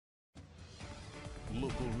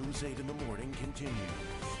Local News 8 in the morning continues.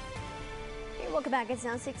 Hey, welcome back. It's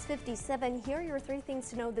now 6:57. Here are your three things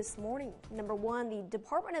to know this morning. Number one, the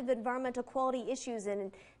Department of Environmental Quality issues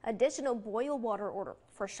an additional boil water order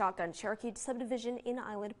for Shotgun Cherokee subdivision in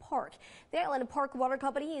Island Park. The Island Park Water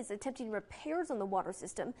Company is attempting repairs on the water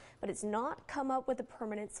system, but it's not come up with a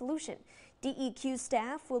permanent solution. DEQ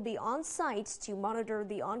staff will be on site to monitor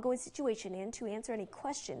the ongoing situation and to answer any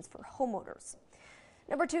questions for homeowners.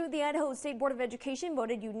 Number two, the Idaho State Board of Education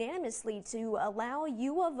voted unanimously to allow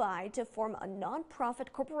U of I to form a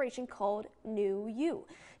nonprofit corporation called New U.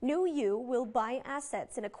 New U will buy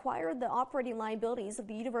assets and acquire the operating liabilities of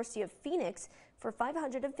the University of Phoenix for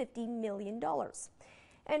 $550 million.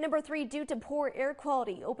 And number three, due to poor air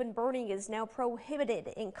quality, open burning is now prohibited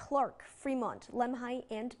in Clark, Fremont, Lemhi,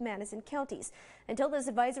 and Madison counties. Until this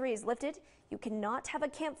advisory is lifted, you cannot have a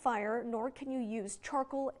campfire, nor can you use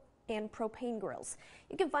charcoal and propane grills.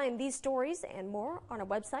 You can find these stories and more on our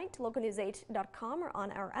website, localnews8.com, or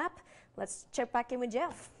on our app. Let's check back in with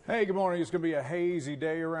Jeff. Hey, good morning. It's going to be a hazy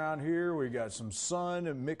day around here. We got some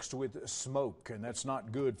sun mixed with smoke, and that's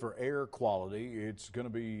not good for air quality. It's going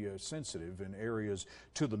to be sensitive in areas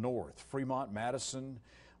to the north, Fremont, Madison,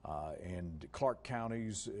 and Clark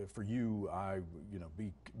counties. For you,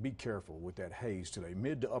 be careful with that haze today.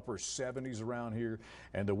 Mid to upper 70s around here,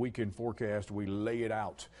 and the weekend forecast, we lay it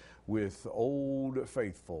out with Old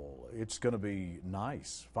Faithful. It's going to be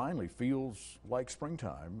nice. Finally feels like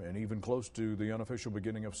springtime and even close to the unofficial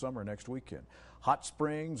beginning of summer next weekend. Hot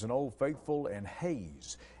Springs and Old Faithful and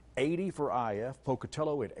Hays. 80 for IF,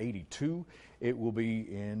 Pocatello at 82. It will be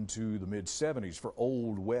into the mid 70s for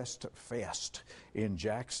Old West Fest in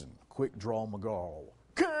Jackson. Quick Draw McGall.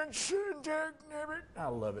 I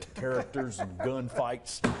love it. Characters and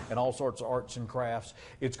gunfights and all sorts of arts and crafts.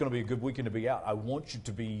 It's going to be a good weekend to be out. I want you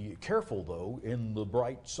to be careful, though, in the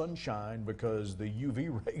bright sunshine because the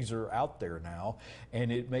UV rays are out there now,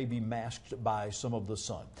 and it may be masked by some of the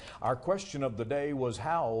sun. Our question of the day was,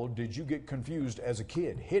 how did you get confused as a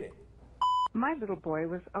kid? Hit it. My little boy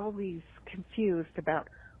was always confused about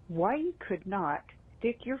why you could not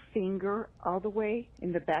stick your finger all the way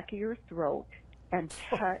in the back of your throat and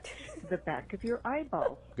touch the back of your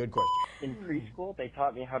eyeballs. Good question. In preschool, they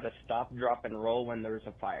taught me how to stop, drop, and roll when there's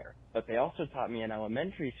a fire. But they also taught me in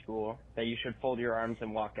elementary school that you should fold your arms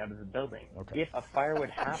and walk out of the building. Okay. If a fire would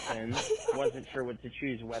happen, wasn't sure what to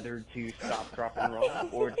choose, whether to stop, drop, and roll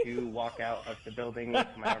or to walk out of the building with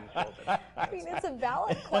my arms folded. I mean, it's a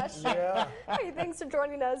valid question. Yeah. Hey, thanks for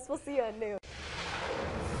joining us. We'll see you at noon.